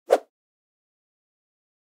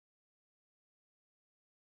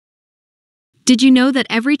Did you know that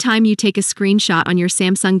every time you take a screenshot on your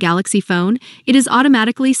Samsung Galaxy phone, it is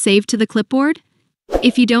automatically saved to the clipboard?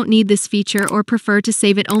 If you don't need this feature or prefer to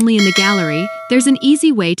save it only in the gallery, there's an easy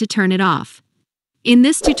way to turn it off. In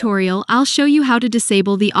this tutorial, I'll show you how to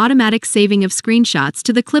disable the automatic saving of screenshots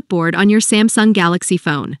to the clipboard on your Samsung Galaxy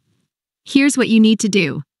phone. Here's what you need to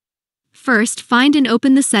do. First, find and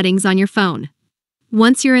open the settings on your phone.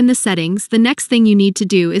 Once you're in the settings, the next thing you need to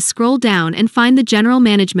do is scroll down and find the General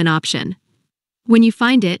Management option. When you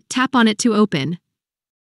find it, tap on it to open.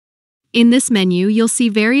 In this menu, you'll see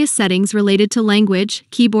various settings related to language,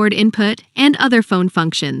 keyboard input, and other phone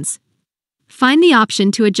functions. Find the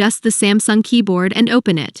option to adjust the Samsung keyboard and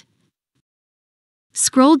open it.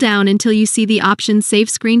 Scroll down until you see the option Save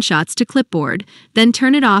Screenshots to Clipboard, then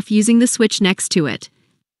turn it off using the switch next to it.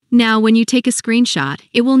 Now, when you take a screenshot,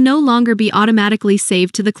 it will no longer be automatically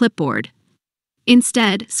saved to the clipboard.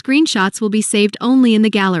 Instead, screenshots will be saved only in the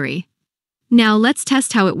gallery. Now, let's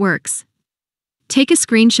test how it works. Take a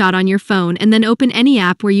screenshot on your phone and then open any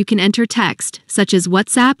app where you can enter text, such as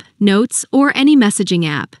WhatsApp, Notes, or any messaging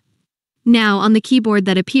app. Now, on the keyboard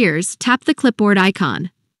that appears, tap the clipboard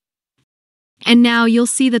icon. And now you'll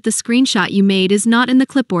see that the screenshot you made is not in the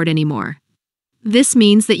clipboard anymore. This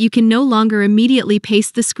means that you can no longer immediately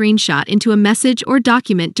paste the screenshot into a message or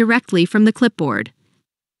document directly from the clipboard.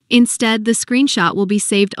 Instead, the screenshot will be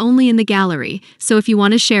saved only in the gallery, so if you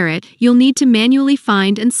want to share it, you'll need to manually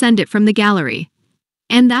find and send it from the gallery.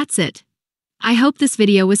 And that's it. I hope this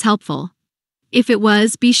video was helpful. If it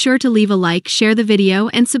was, be sure to leave a like, share the video,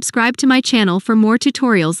 and subscribe to my channel for more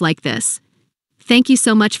tutorials like this. Thank you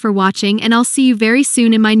so much for watching, and I'll see you very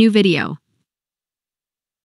soon in my new video.